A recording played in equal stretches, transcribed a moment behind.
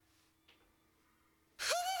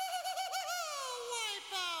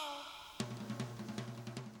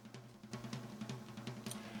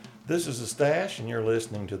This is The Stash, and you're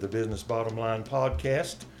listening to the Business Bottom Line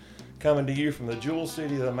podcast, coming to you from the Jewel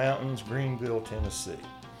City of the Mountains, Greeneville, Tennessee.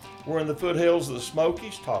 We're in the foothills of the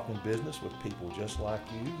Smokies, talking business with people just like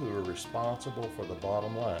you who are responsible for the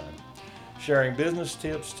bottom line, sharing business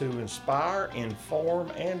tips to inspire, inform,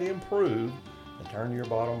 and improve, and turn your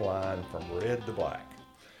bottom line from red to black.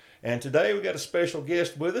 And today we got a special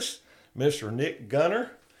guest with us, Mr. Nick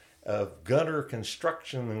Gunter of Gunter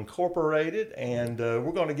Construction Incorporated, and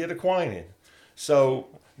we're going to get acquainted.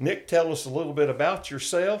 So, Nick, tell us a little bit about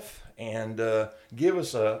yourself and give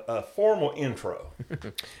us a formal intro.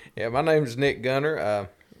 Yeah, my name is Nick Gunter.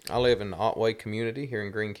 I live in the Otway community here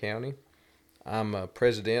in Greene County. I'm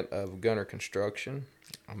president of Gunter Construction.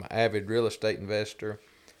 I'm an avid real estate investor,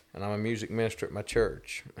 and I'm a music minister at my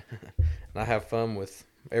church. And I have fun with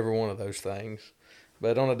every one of those things.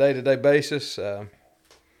 But on a day-to-day basis,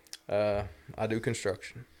 I do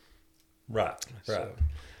construction. Right.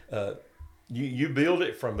 You build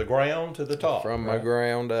it from the ground to the top. From right? my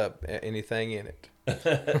ground up, anything in it.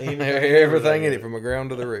 everything in it, from the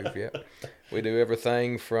ground to the roof, yeah. We do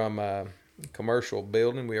everything from commercial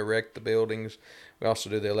building. We erect the buildings. We also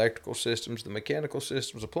do the electrical systems, the mechanical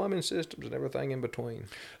systems, the plumbing systems, and everything in between.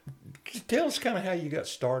 Tell us kind of how you got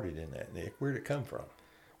started in that, Nick. Where did it come from?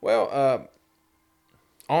 Well,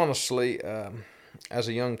 honestly, as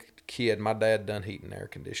a young kid, my dad done heat and air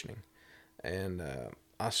conditioning, and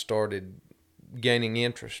I started gaining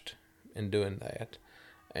interest in doing that.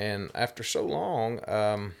 And after so long,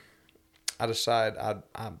 I decided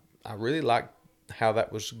I really liked how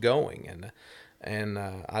that was going, and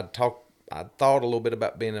I thought a little bit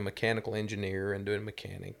about being a mechanical engineer and doing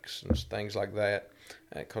mechanics and things like that,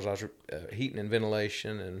 because I was heating and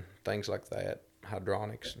ventilation and things like that,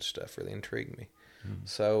 hydronics and stuff really intrigued me. Mm-hmm.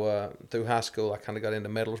 So through high school, I kind of got into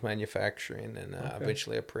metals manufacturing, and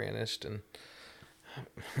eventually apprenticed, and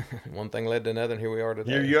one thing led to another, and here we are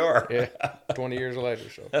today. Here you are. Yeah, 20 years later.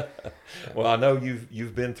 So, well, I know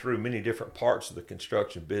you've been through many different parts of the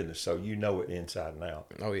construction business, so you know it inside and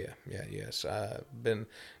out. Oh yes. I've been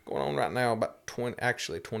going on right now about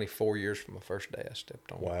 24 years from the first day I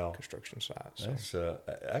stepped on the construction site. So.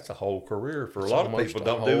 That's a whole career for a lot of people.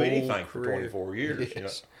 Don't do anything for 24 years. Yes. You know?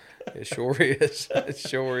 It sure is. It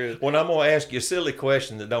sure is. Well, I'm going to ask you a silly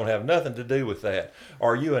question that don't have nothing to do with that.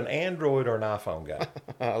 Are you an Android or an iPhone guy?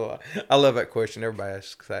 I love that question. Everybody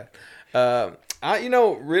asks that.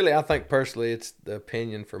 I think personally it's the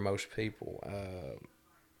opinion for most people.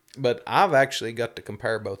 But I've actually got to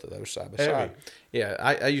compare both of those side by side. Yeah,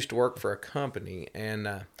 I used to work for a company,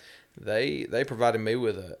 and they provided me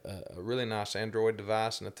with a really nice Android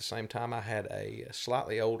device, and at the same time I had a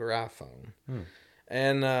slightly older iPhone.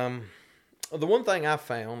 And the one thing I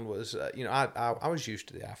found was, I was used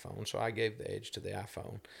to the iPhone, so I gave the edge to the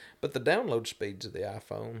iPhone. But the download speeds of the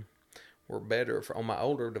iPhone were better on my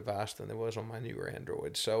older device than they was on my newer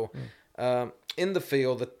Android. So in the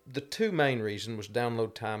field, the two main reasons was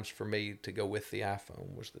download times for me to go with the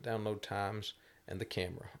iPhone was the download times and the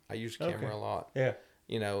camera. I use the camera a lot. Yeah.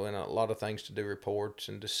 And a lot of things to do reports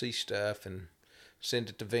and to see stuff and send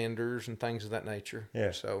it to vendors and things of that nature.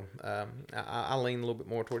 Yeah. So I lean a little bit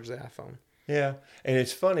more towards the iPhone. Yeah. And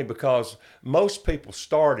it's funny because most people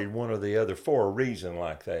started one or the other for a reason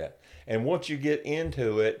like that. And once you get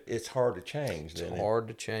into it, it's hard to change. It's hard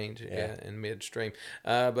to change in midstream.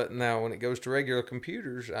 But now when it goes to regular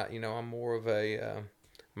computers, I'm more of a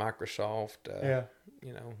Microsoft,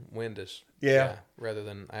 Windows guy rather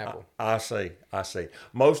than Apple. I see.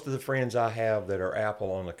 Most of the friends I have that are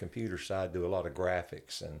Apple on the computer side do a lot of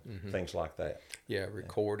graphics and things like that. Yeah,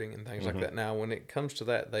 recording and things like that. Now, when it comes to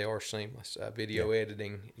that, they are seamless. Video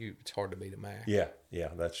editing, it's hard to beat a Mac. Yeah,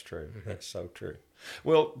 that's true. That's so true.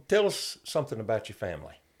 Well, tell us something about your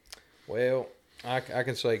family. Well, I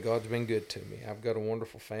can say God's been good to me. I've got a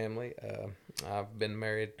wonderful family. I've been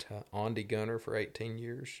married to Andy Gunter for 18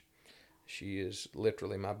 years. She is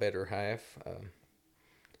literally my better half.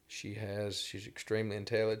 She's extremely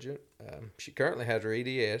intelligent. She currently has her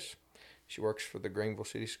EDS. She works for the Greeneville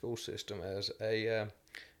City School System as a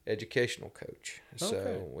educational coach.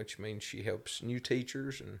 So, which means she helps new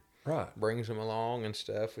teachers and brings them along and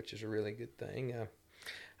stuff, which is a really good thing.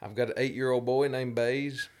 I've got an 8-year-old boy named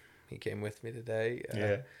Baze. He came with me today.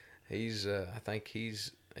 I think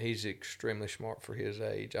he's extremely smart for his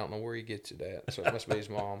age. I don't know where he gets it at, so it must be his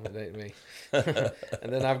mom. It ain't me.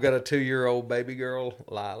 And then I've got a 2-year-old baby girl,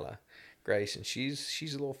 Lila Grace, and she's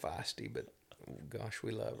a little feisty, but gosh,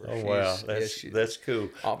 we love her. Oh, wow, that's cool.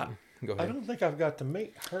 Go ahead. I don't think I've got to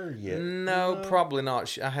meet her yet. No, probably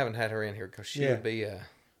not. I haven't had her in here because she would be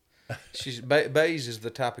Baze is the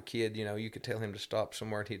type of kid, you could tell him to stop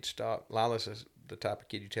somewhere and he'd stop. Lila's the type of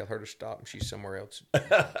kid you tell her to stop and she's somewhere else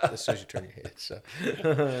as soon as you turn your head. So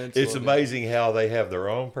it's amazing how they have their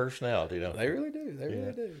own personality, don't they? They really do. They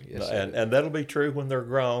really do. Yes, and that'll be true when they're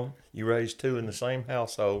grown. You raise two in the same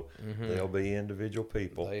household, they'll be individual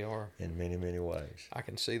people. They are. In many, many ways. I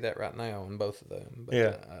can see that right now in both of them.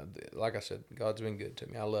 But, like I said, God's been good to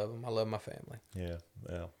me. I love them. I love my family. Yeah.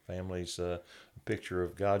 Well, family's a picture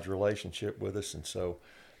of God's relationship with us, and so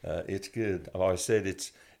it's good. I've always said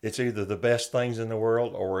it's either the best things in the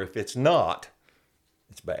world, or if it's not,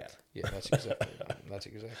 it's bad. Yeah, that's exactly right. That's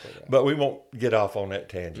exactly right. But we won't get off on that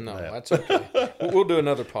tangent. No, now. that's okay. We'll do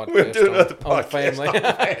another podcast. We'll do another on podcast family. on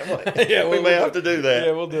family. Yeah, we may have to do that.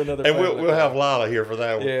 Yeah, we'll do another. And we'll have Lila here for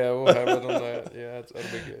that one. Yeah, we'll have it on that. Yeah,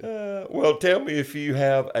 that'll be good. Well, tell me if you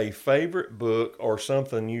have a favorite book or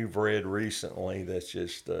something you've read recently that's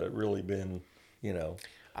just really been,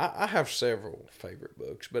 I have several favorite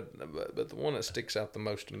books, but the one that sticks out the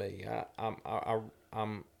most to me,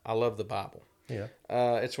 I love the Bible. Yeah.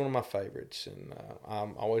 It's one of my favorites, and I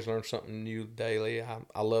always learn something new daily.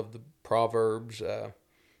 I love the Proverbs,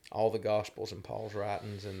 all the Gospels and Paul's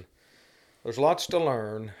writings, and there's lots to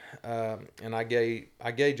learn. And I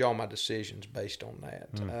gauge all my decisions based on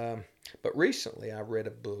that. But recently, I read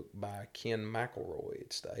a book by Ken McElroy.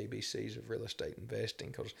 It's the ABCs of Real Estate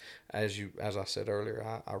Investing, because as I said earlier,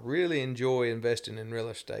 I really enjoy investing in real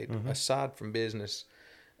estate aside from business.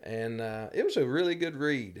 And it was a really good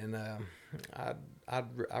read, and I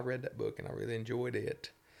read that book and I really enjoyed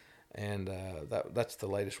it, and that's the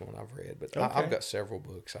latest one I've read. But okay. I've got several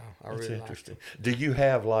books. I that's really interesting. like. Do you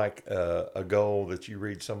have like a goal that you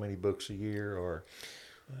read so many books a year, or?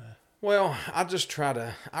 Well, I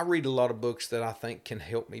read a lot of books that I think can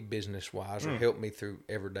help me business wise or help me through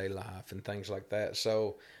everyday life and things like that.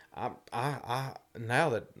 So I now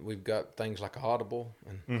that we've got things like Audible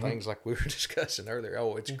and things like we were discussing earlier,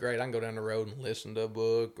 it's great. I can go down the road and listen to a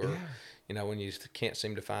book, or when you can't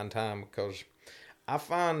seem to find time, because I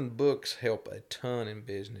find books help a ton in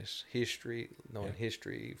business, knowing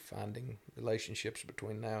history, finding relationships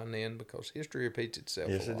between now and then, because history repeats itself.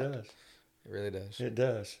 Yes, a lot. it does. It really does. It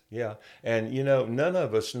does, yeah. And, none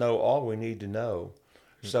of us know all we need to know.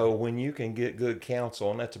 So when you can get good counsel,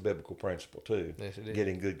 and that's a biblical principle too, yes, it is.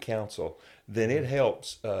 Getting good counsel, then it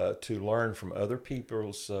helps to learn from other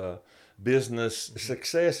people's business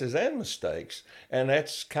successes and mistakes. And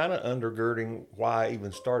that's kind of undergirding why I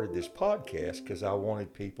even started this podcast, because I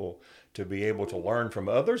wanted people to be able to learn from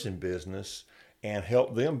others in business and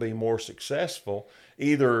help them be more successful,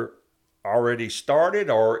 either already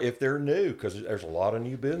started or if they're new, because there's a lot of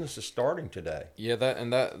new businesses starting today. Yeah,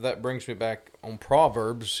 that brings me back on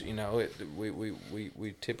Proverbs.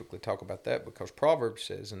 We typically talk about that because Proverbs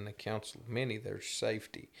says, in the counsel of many there's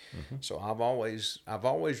safety. So I've always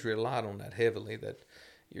relied on that heavily, that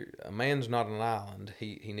a man's not an island.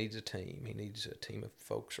 He needs a team. He needs a team of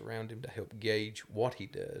folks around him to help gauge what he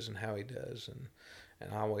does and how he does, and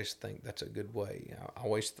I always think that's a good way. I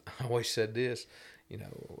always said this.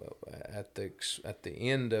 At the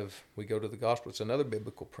end of, we go to the gospel. It's another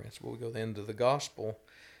biblical principle. We go to the end of the gospel,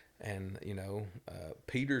 and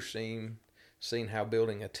Peter seen how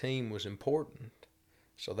building a team was important.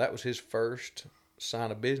 So that was his first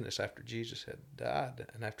sign of business after Jesus had died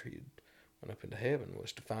and after he went up into heaven,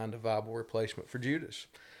 was to find a viable replacement for Judas.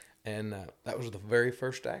 And that was the very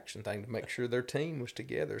first action thing, to make sure their team was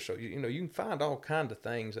together. So, you can find all kinds of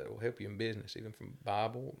things that will help you in business, even from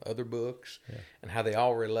Bible, other books, and how they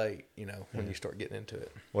all relate, when you start getting into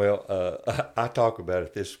it. Well, I talk about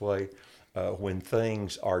it this way. When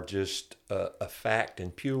things are just a fact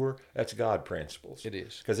and pure, that's God principles. It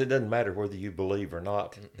is. Because it doesn't matter whether you believe or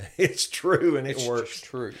not. It's true and it works. It's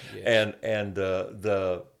true, yes. And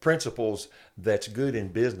the principles that's good in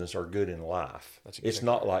business are good in life. It's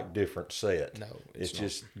not like different set. No, it's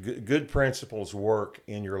just good principles work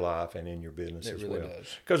in your life and in your business as well. It really does.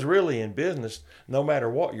 Because really in business, no matter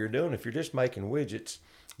what you're doing, if you're just making widgets,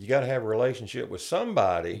 you got to have a relationship with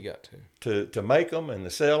somebody. You got to make them and to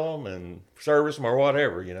sell them and service them or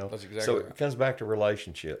whatever, That's exactly so right. it comes back to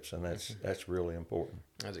relationships, and that's really important.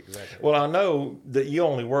 That's exactly right. Well, I know that you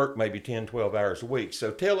only work maybe 10, 12 hours a week, so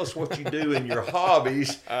tell us what you do in your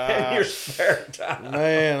hobbies and your spare time.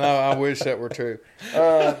 Man, I wish that were true.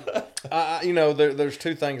 There's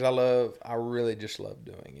two things I love. I really just love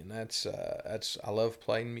doing, and that's I love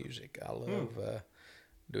playing music. I love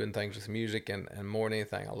doing things with music, and more than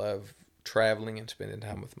anything, I love traveling and spending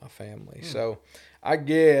time with my family. So I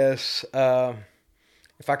guess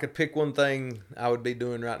if I could pick one thing I would be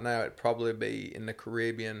doing right now, it'd probably be in the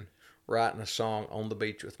Caribbean, writing a song on the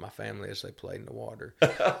beach with my family as they played in the water,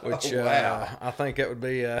 which Wow. I think that would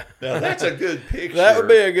be Now that's a good picture. that would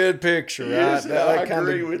be a good picture, right? Yes, I kind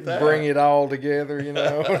agree of with that. bring it all together,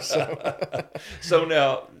 So, So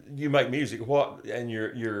now you make music. What? And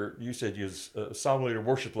you said you're a song leader,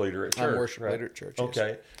 worship leader at church. I'm worship leader at church. Yes.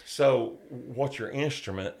 Okay. So what's your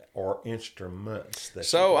instrument or instruments?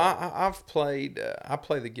 So I've played. I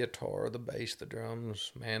play the guitar, the bass, the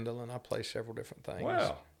drums, mandolin. I play several different things.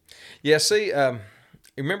 Wow. Yeah. See,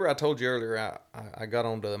 remember I told you earlier I got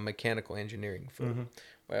onto the mechanical engineering field. Mm-hmm.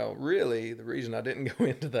 Well, really, the reason I didn't go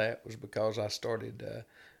into that was because I started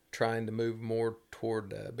trying to move more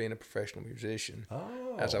toward being a professional musician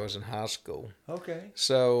as I was in high school. Okay.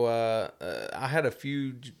 So I had a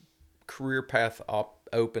few career paths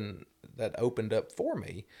opened up for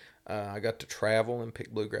me. I got to travel and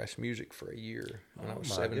pick bluegrass music for a year when I was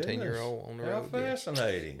 17-year-old on the road. How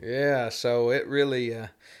fascinating. Yeah, so it really,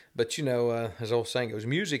 but as old saying goes,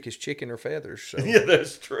 music is chicken or feathers. So yeah,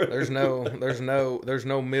 that's true. There's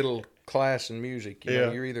no middle class in music. You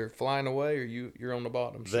know, you're either flying away or you're on the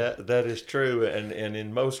bottom. So. That is true, and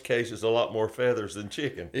in most cases, a lot more feathers than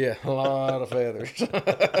chicken. Yeah, a lot of feathers.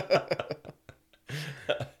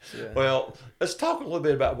 Yeah. Well, let's talk a little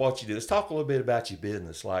bit about what you do. Let's talk a little bit about your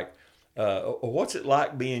business. Like, what's it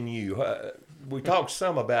like being you? We talked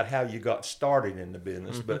some about how you got started in the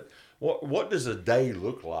business, mm-hmm. but what does a day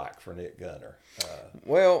look like for Nick Gunter?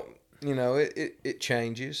 Well, it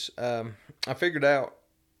changes. I figured out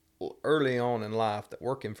early on in life that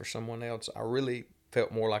working for someone else, I really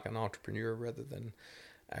felt more like an entrepreneur rather than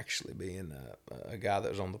actually being a guy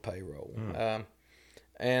that was on the payroll.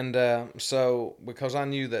 So because I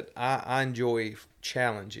knew that I enjoy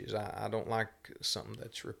challenges, I don't like something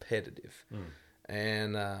that's repetitive,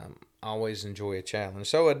 and I always enjoy a challenge.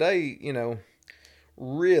 So a day,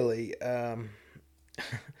 really, a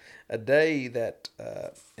day that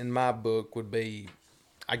in my book would be,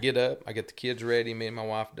 I get up, I get the kids ready, me and my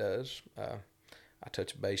wife does. I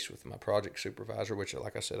touch base with my project supervisor, which,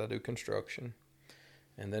 like I said, I do construction.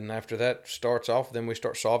 And then after that starts off, then we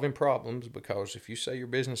start solving problems, because if you say your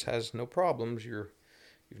business has no problems, you've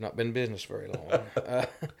not been in business very long. I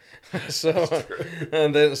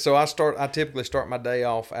typically start my day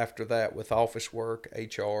off after that with office work,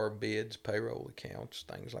 HR, bids, payroll accounts,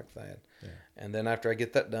 things like that. Yeah. And then after I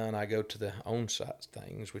get that done, I go to the on-site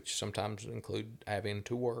things, which sometimes include having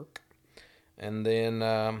to work. And then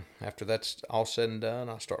after that's all said and done,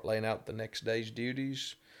 I start laying out the next day's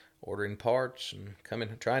duties, ordering parts, and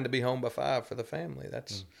trying to be home by 5 for the family.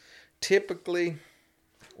 That's typically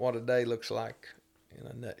what a day looks like in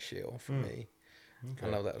a nutshell for me. Okay.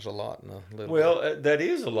 I know that was a lot in a little bit. That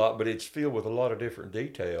is a lot, but it's filled with a lot of different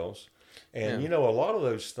details. And, a lot of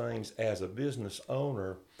those things as a business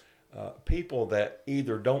owner, people that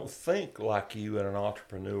either don't think like you and an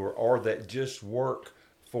entrepreneur, or that just work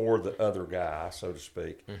for the other guy, so to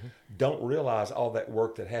speak, don't realize all that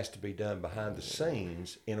work that has to be done behind the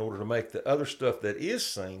scenes in order to make the other stuff that is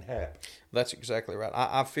seen happen. That's exactly right.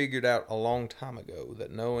 I figured out a long time ago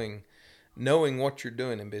that knowing what you're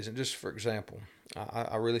doing in business, just for example,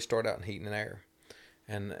 I really started out in heating and air.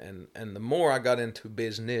 And the more I got into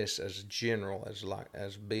business as a general,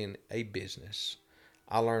 as being a business,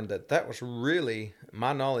 I learned that was really,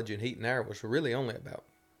 my knowledge in heat and air was really only about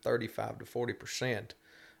 35 to 40%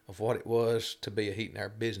 of what it was to be a heat and air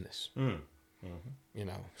business.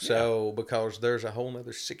 So because there's a whole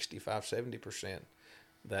nother 65, 70%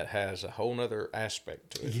 that has a whole nother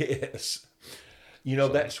aspect to it. Yes.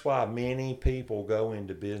 That's why many people go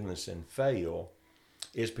into business and fail,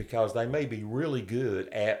 is because they may be really good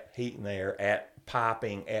at heat and air, at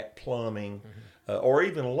piping, at plumbing, or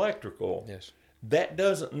even electrical. Yes. That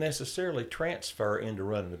doesn't necessarily transfer into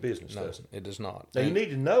running a business, no, does it? It does not. Now, you need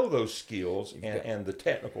to know those skills and the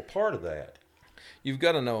technical part of that. You've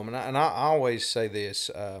got to know them. And I always say this,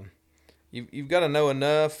 you've got to know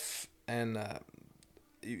enough, and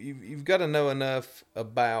you've got to know enough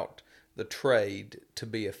about the trade to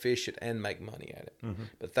be efficient and make money at it.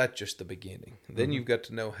 But that's just the beginning. Then you've got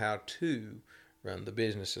to know how to run the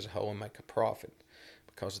business as a whole and make a profit.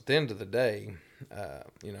 Because at the end of the day,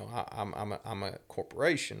 I'm a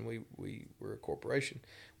corporation. We're a corporation.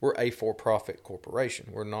 We're a for-profit corporation.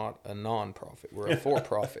 We're not a non-profit. We're a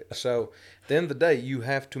for-profit. So at the end of the day, you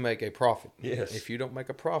have to make a profit. Yes. If you don't make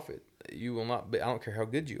a profit, you will not be. I don't care how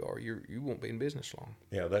good you are. You won't be in business long.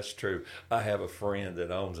 Yeah, that's true. I have a friend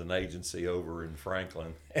that owns an agency over in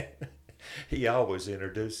Franklin. he always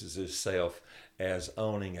introduces himself as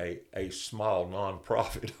owning a small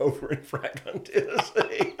nonprofit over in Franklin,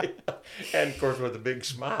 Tennessee. And of course with a big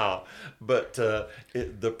smile. But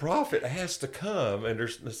the profit has to come, and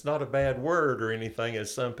it's not a bad word or anything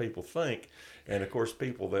as some people think. And of course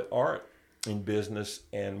people that aren't in business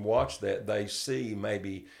and watch that, they see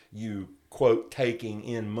maybe you quote taking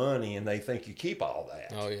in money and they think you keep all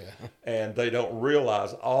that. Oh yeah. And they don't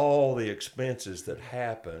realize all the expenses that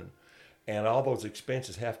happen, and all those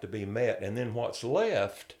expenses have to be met, and then what's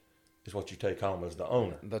left is what you take home as the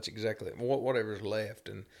owner. That's exactly it. Whatever's left,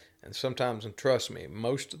 and sometimes, and trust me,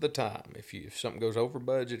 most of the time, if something goes over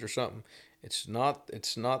budget or something, it's not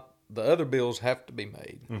the other bills have to be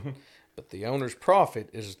made. Mm-hmm. But the owner's profit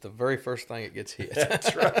is the very first thing that gets hit.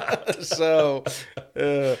 That's right. So,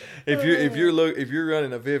 if you're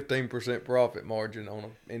running a 15% profit margin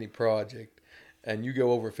on any project, and you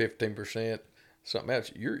go over 15%, something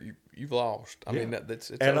else, you've lost. I mean, it's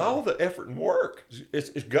and over. all the effort and work it's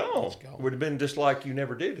gone. It's gone. It would have been just like you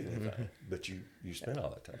never did anything, mm-hmm. but you spent all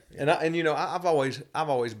that time. Yeah. And I've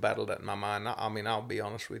always battled that in my mind. I mean, I'll be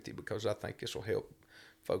honest with you, because I think this will help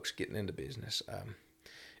folks getting into business.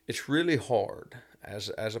 It's really hard as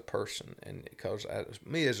a person, and because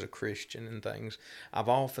as a Christian and things, I've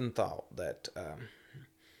often thought that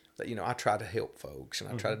I try to help folks and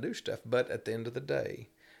I try to do stuff, but at the end of the day,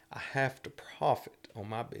 I have to profit on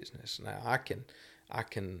my business. Now I can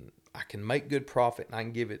make good profit, and I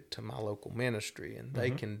can give it to my local ministry, and they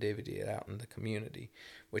can divvy it out in the community,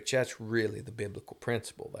 which that's really the biblical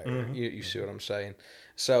principle there. Mm-hmm. You see what I'm saying?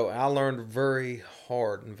 So I learned very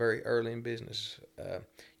hard and very early in business.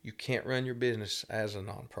 You can't run your business as a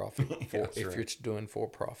nonprofit if you're doing for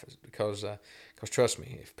profits, because trust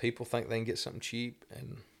me, if people think they can get something cheap,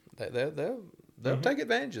 and they'll take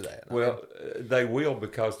advantage of that. Well, they will,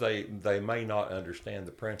 because they may not understand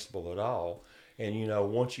the principle at all. And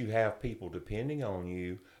once you have people depending on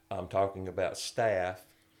you, I'm talking about staff,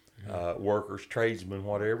 workers, tradesmen,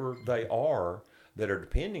 whatever they are that are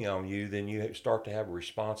depending on you, then you start to have a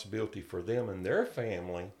responsibility for them and their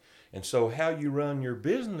family. And so how you run your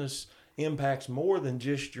business impacts more than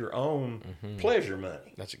just your own pleasure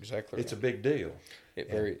money. That's exactly right. It's a big deal.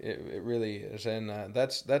 It really is. And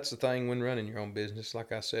that's the thing when running your own business.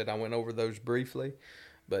 Like I said, I went over those briefly,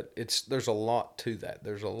 but there's a lot to that.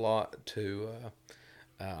 There's a lot to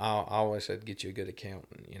I always said, get you a good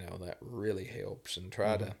accountant. That really helps, and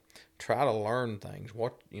try to learn things.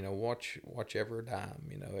 Watch every dime.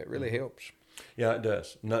 It really helps. Yeah, it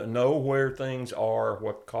does. Know where things are,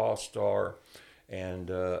 what costs are, and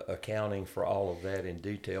accounting for all of that in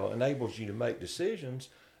detail enables you to make decisions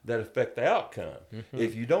that affect the outcome. Mm-hmm.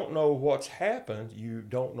 If you don't know what's happened, you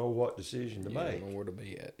don't know what decision to make. You don't know where to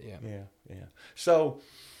be at. Yeah. So,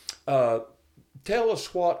 tell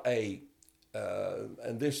us what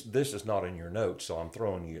and this is not in your notes, so I'm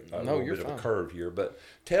throwing you a little bit of a curve here, but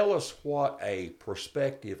tell us what a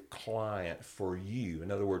prospective client for you,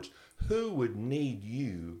 in other words, who would need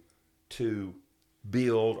you to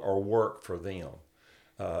build or work for them?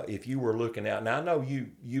 If you were looking out, now I know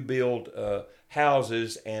you build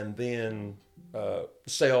houses and then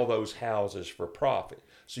sell those houses for profit.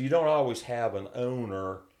 So you don't always have an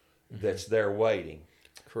owner that's there waiting.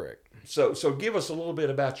 Correct. So give us a little bit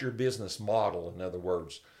about your business model. In other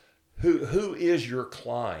words, who is your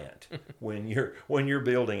client when you're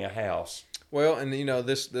building a house? Well, and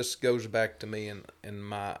this goes back to me in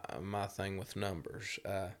my thing with numbers.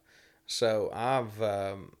 So I've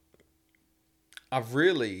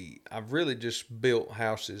really just built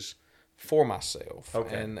houses for myself,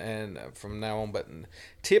 okay. and from now on. But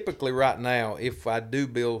typically, right now, if I do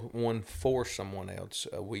build one for someone else,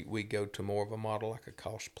 we go to more of a model like a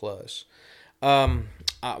cost plus. I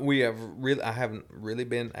haven't really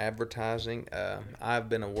been advertising. I've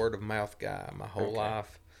been a word of mouth guy my whole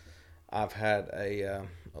life. I've had a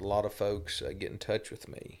lot of folks get in touch with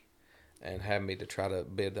me and have me to try to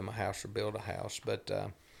bid them a house or build a house. But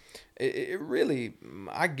it really,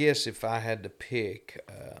 I guess if I had to pick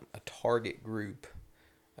a target group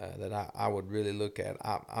that I would really look at,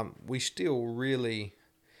 we still really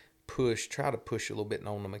try to push a little bit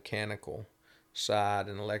on the mechanical side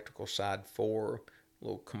and electrical side for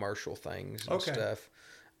little commercial things and stuff.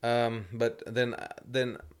 But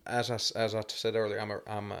then as I said earlier,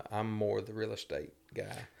 I'm more the real estate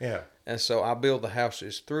guy. Yeah. And so I build the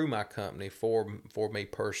houses through my company for me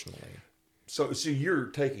personally. So you're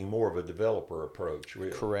taking more of a developer approach,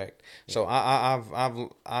 really. Correct. Yeah. So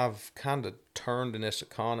I've kind of turned in this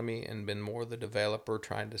economy and been more the developer,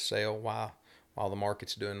 trying to sell while the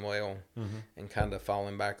market's doing well, and kind of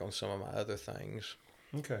falling back on some of my other things.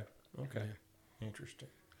 Okay. Interesting.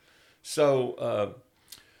 So,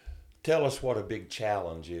 tell us what a big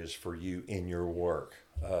challenge is for you in your work.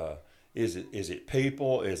 Is it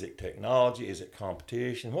people? Is it technology? Is it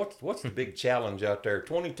competition? What's the big challenge out there?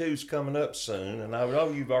 22's coming up soon, and I know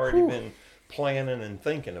you've already been planning and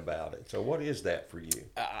thinking about it. So, what is that for you?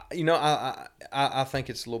 I think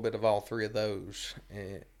it's a little bit of all three of those.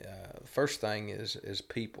 First thing is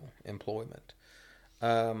people, employment.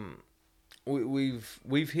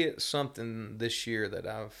 We've hit something this year that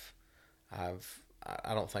I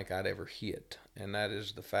don't think I'd ever hit, and that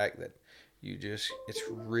is the fact that it's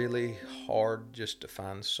really hard just to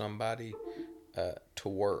find somebody to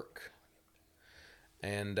work,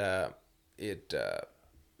 and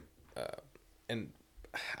and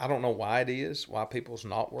I don't know why it is, why people's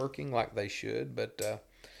not working like they should, but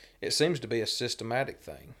it seems to be a systematic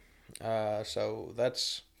thing. So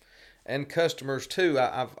that's, and customers too.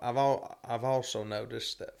 I've also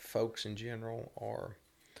noticed that folks in general are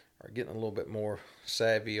getting a little bit more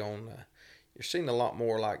savvy on. You're seeing a lot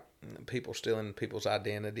more like people stealing people's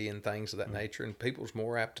identity and things of that nature, and people's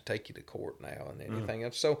more apt to take you to court now and anything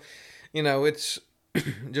else. So, it's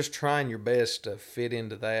just trying your best to fit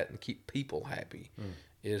into that and keep people happy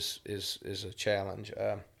is a challenge.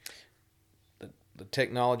 The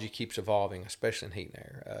technology keeps evolving, especially in heat and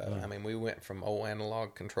air. I mean, we went from old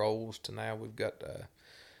analog controls to now we've got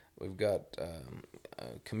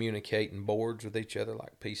communicating boards with each other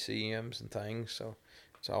like PCMs and things. So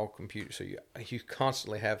it's all computer. So you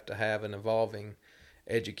constantly have to have an evolving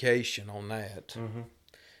education on that. Mm-hmm.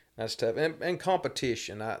 That's tough. And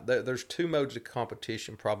competition. There's two modes of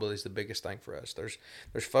competition. Probably is the biggest thing for us. There's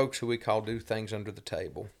folks who we call do things under the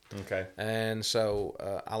table. Okay. And so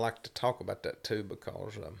I like to talk about that too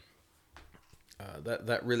because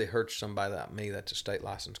that really hurts somebody like me. That's a state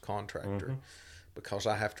licensed contractor. Mm-hmm. Because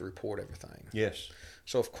I have to report everything. Yes.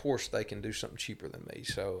 So of course they can do something cheaper than me.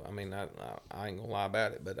 So I mean I ain't gonna lie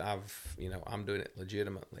about it, but I'm doing it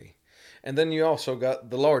legitimately. And then you also got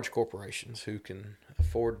the large corporations who can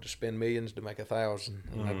afford to spend millions to make 1,000,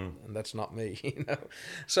 and that's not me.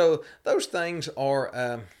 So those things are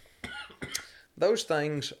a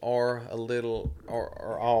little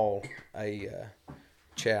are all a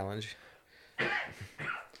challenge.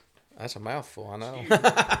 That's a mouthful, I know.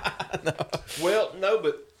 No. Well, no,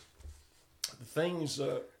 but the things.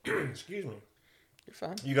 Excuse me. You're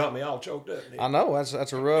fine. You got me all choked up. I know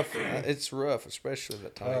that's a rough. It's rough, especially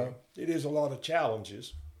that time. It is a lot of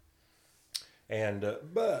challenges, and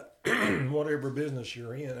but whatever business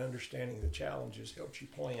you're in, understanding the challenges helps you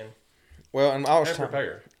plan. Well, and I was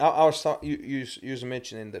prepare. I was thought you was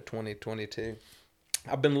mentioning the 2022.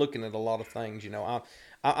 I've been looking at a lot of things.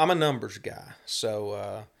 I'm a numbers guy,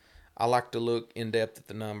 so. I like to look in depth at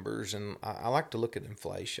the numbers, and I like to look at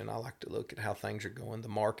inflation. I like to look at how things are going, the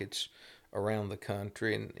markets around the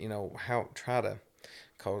country, and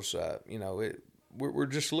because we're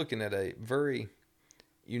just looking at a very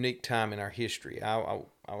unique time in our history. I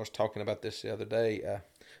was talking about this the other day,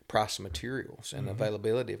 price of materials and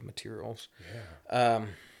availability of materials. Yeah.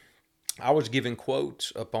 I was giving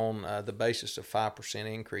quotes upon the basis of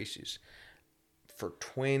 5% increases. For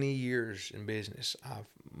 20 years in business,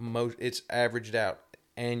 it's averaged out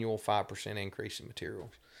annual 5% increase in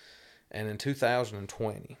materials. And in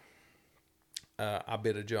 2020, I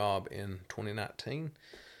bid a job in 2019.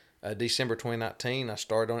 December 2019, I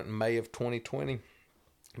started on it in May of 2020. By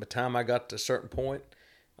the time I got to a certain point,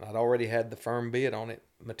 I'd already had the firm bid on it.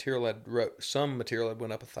 Some material had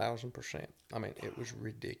went up 1,000%. I mean, it was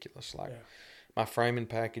ridiculous. My framing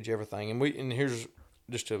package, everything. And here's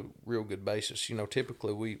just a real good basis.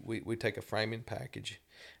 Typically we take a framing package.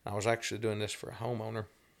 I was actually doing this for a homeowner.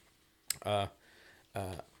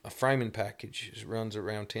 A framing package runs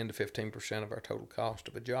around 10 to 15% of our total cost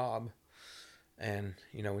of a job. And,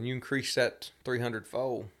 when you increase that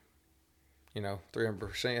 300-fold,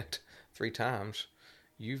 300% 3 times,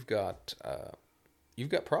 you've got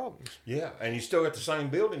problems. Yeah, and you still got the same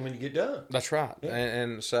building when you get done. That's right. Yeah.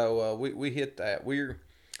 And so we hit that.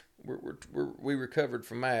 We recovered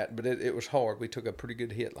from that, but it was hard. We took a pretty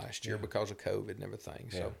good hit last year because of COVID and everything.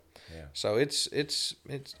 So, so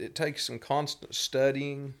it takes some constant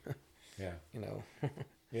studying. Yeah.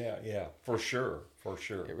 Yeah, for sure.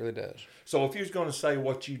 It really does. So, if you was going to say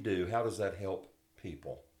what you do, how does that help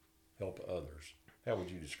people, help others? How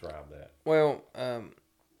would you describe that? Well,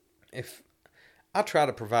 if I try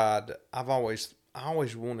to provide, I always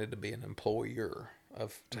wanted to be an employer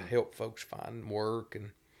to help folks find work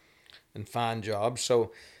and find jobs.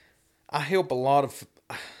 So I help a lot of,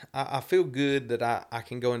 I feel good that I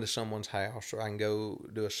can go into someone's house, or I can go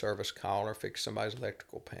do a service call or fix somebody's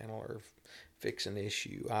electrical panel or fix an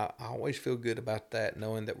issue. I always feel good about that,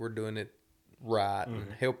 knowing that we're doing it right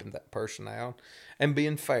and helping that person out and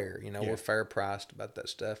being fair. We're fair priced about that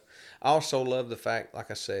stuff. I also love the fact,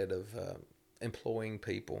 like I said, of employing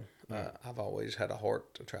people. I've always had a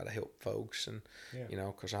heart to try to help folks, and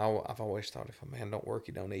because I've always thought if a man don't work,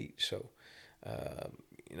 he don't eat. So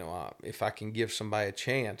if I can give somebody a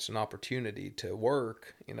chance, an opportunity to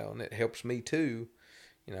work, and it helps me too,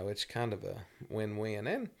 it's kind of a win-win,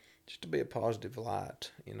 and just to be a positive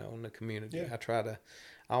light, in the community. Yeah. I try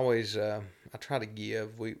to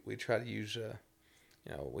give. We try to use,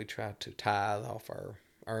 we try to tithe off our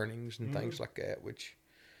earnings and things like that, which,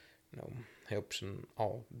 helps in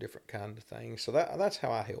all different kinds of things. So that's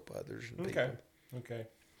how I help others and people. Okay.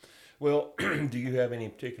 Well, do you have any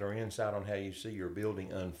particular insight on how you see your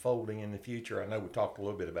building unfolding in the future? I know we talked a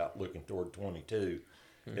little bit about looking toward 22.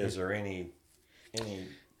 Is there any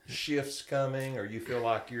shifts coming, or you feel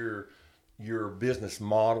like your business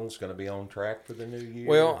model is going to be on track for the new year?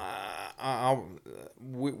 Well,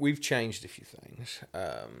 we've changed a few things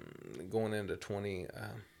going into 20.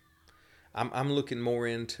 I'm looking more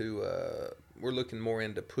into. We're looking more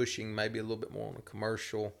into pushing maybe a little bit more on the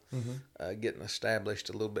commercial, getting established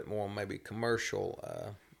a little bit more on maybe commercial,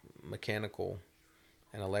 mechanical,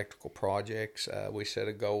 and electrical projects. We set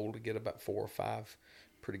a goal to get about 4 or 5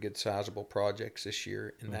 pretty good sizable projects this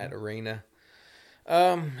year in that arena.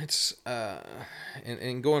 It's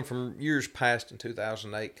and going from years past in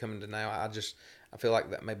 2008 coming to now, I feel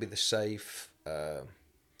like that may be the safe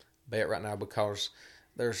bet right now, because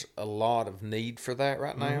there's a lot of need for that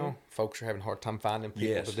right now. Folks are having a hard time finding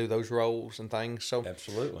people to do those roles and things. So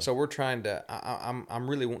absolutely. So we're trying to. I'm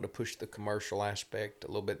really wanting to push the commercial aspect a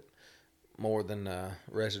little bit more than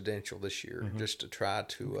residential this year, just to try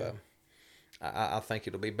to. I think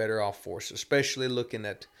it'll be better off for us, especially looking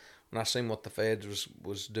at when I seen what the Feds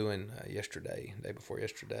was doing day before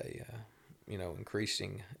yesterday.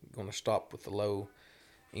 Increasing, going to stop with the low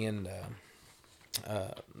end.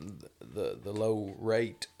 The low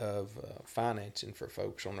rate of financing for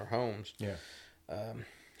folks on their homes. Yeah.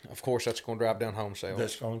 Of course, that's going to drive down home sales.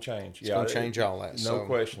 That's going to change. It's going to change all that. No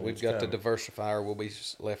question. We've got to diversify, or we'll be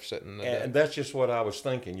left sitting in the And that's just what I was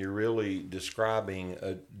thinking. You're really describing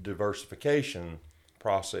a diversification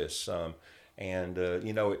process. And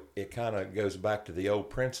it kind of goes back to the old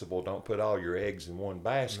principle: don't put all your eggs in one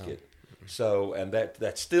basket. No. So, and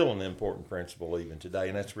that's still an important principle even today,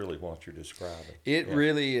 and that's really what you're describing. It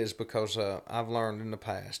really is, because I've learned in the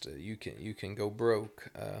past you can go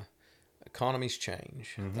broke. Economies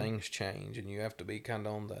change, things change, and you have to be kind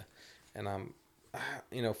of on the. And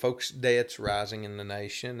folks' debt's rising in the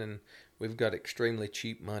nation, and we've got extremely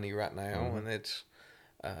cheap money right now, and it's.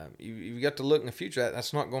 You've got to look in the future.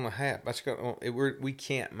 That's not going to happen. We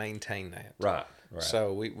can't maintain that. Right.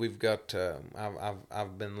 So we've got.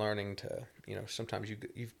 I've been learning to. Sometimes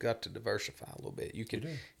you've got to diversify a little bit. You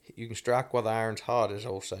can strike while the iron's hot, as the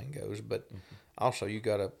old saying goes. But also you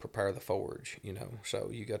got to prepare the forge. So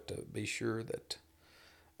you got to be sure that.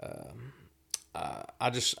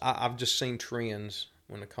 I've just seen trends.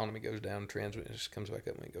 When the economy goes down, trends when it just comes back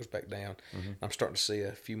up, when it goes back down. I'm starting to see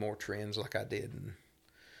a few more trends like I did in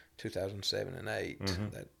 2007 and 8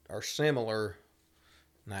 that are similar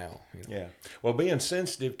now. Yeah. Well, being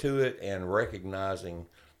sensitive to it and recognizing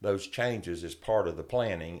those changes is part of the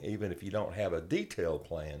planning. Even if you don't have a detailed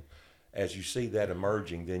plan, as you see that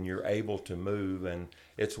emerging, then you're able to move. And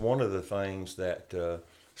it's one of the things that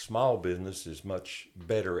small business is much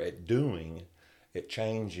better at doing, at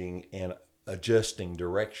changing and adjusting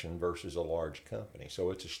direction versus a large company. So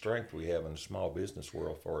it's a strength we have in the small business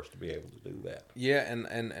world for us to be able to do that. Yeah,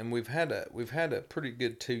 and we've had a pretty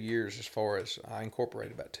good 2 years, as far as I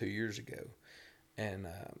incorporated about 2 years ago. And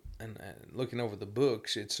looking over the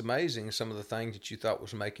books, it's amazing some of the things that you thought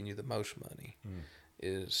was making you the most money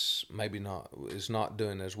is not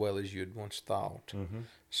doing as well as you'd once thought.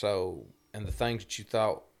 So, and the things that you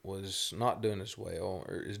thought was not doing as well,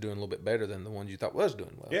 or is doing a little bit better than the ones you thought was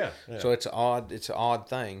doing well. Yeah. So it's an odd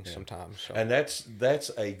thing sometimes. So. And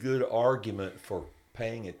that's a good argument for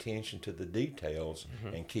paying attention to the details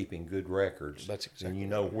and keeping good records. That's exactly. And you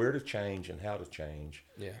know where to change and how to change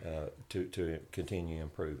to continue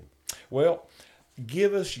improving. Well,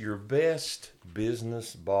 give us your best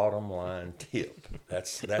business bottom line tip.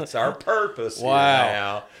 That's our purpose. Wow, here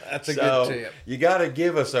now. That's a good tip. You got to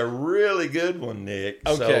give us a really good one, Nick,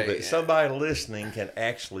 okay, so that somebody listening can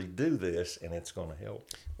actually do this, and it's going to help.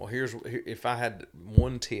 Well, if I had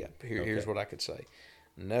one tip, here's what I could say: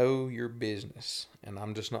 know your business, and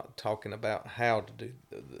I'm just not talking about how to do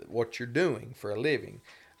what you're doing for a living.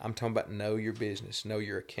 I'm talking about know your business, know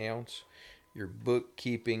your accounts, your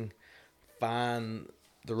bookkeeping. find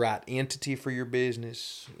the right entity for your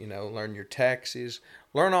business, learn your taxes,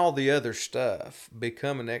 learn all the other stuff,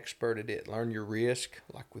 become an expert at it, learn your risk,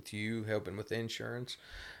 like with you helping with insurance,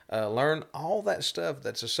 learn all that stuff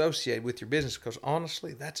that's associated with your business, because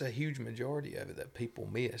honestly, that's a huge majority of it that people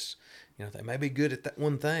miss. They may be good at that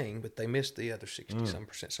one thing, but they miss the other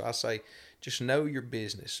 60-some%. So I say, just know your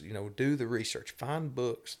business, do the research, find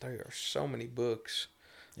books. There are so many books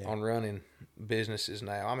on running businesses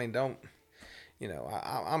now. I mean,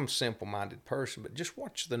 I'm a simple-minded person, but just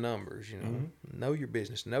watch the numbers, know your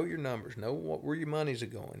business, know your numbers, know where your money's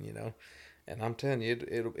going, And I'm telling you,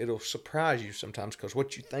 it'll surprise you sometimes, because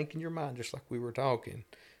what you think in your mind, just like we were talking,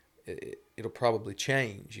 it'll probably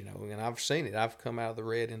change, And I've seen it. I've come out of the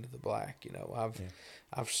red into the black,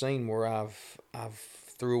 I've seen where I've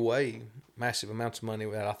threw away massive amounts of money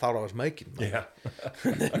that I thought I was making money. Yeah.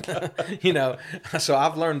 So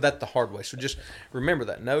I've learned that the hard way. So just remember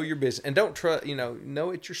that. Know your business, and don't try,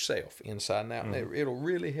 know it yourself inside and out. Mm-hmm. It'll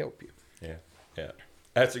really help you. Yeah.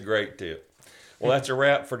 That's a great tip. Well, that's a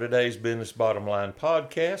wrap for today's Business Bottom Line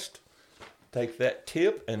podcast. Take that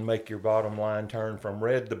tip and make your bottom line turn from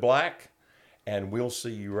red to black. And we'll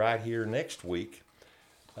see you right here next week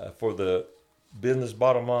for the Business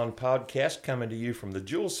Bottom Line podcast, coming to you from the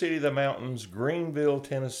Jewel City of the Mountains, Greeneville,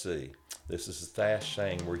 Tennessee. This is Thash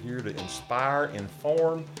saying we're here to inspire,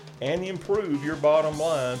 inform, and improve your bottom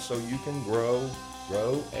line so you can grow,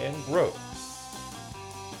 and grow.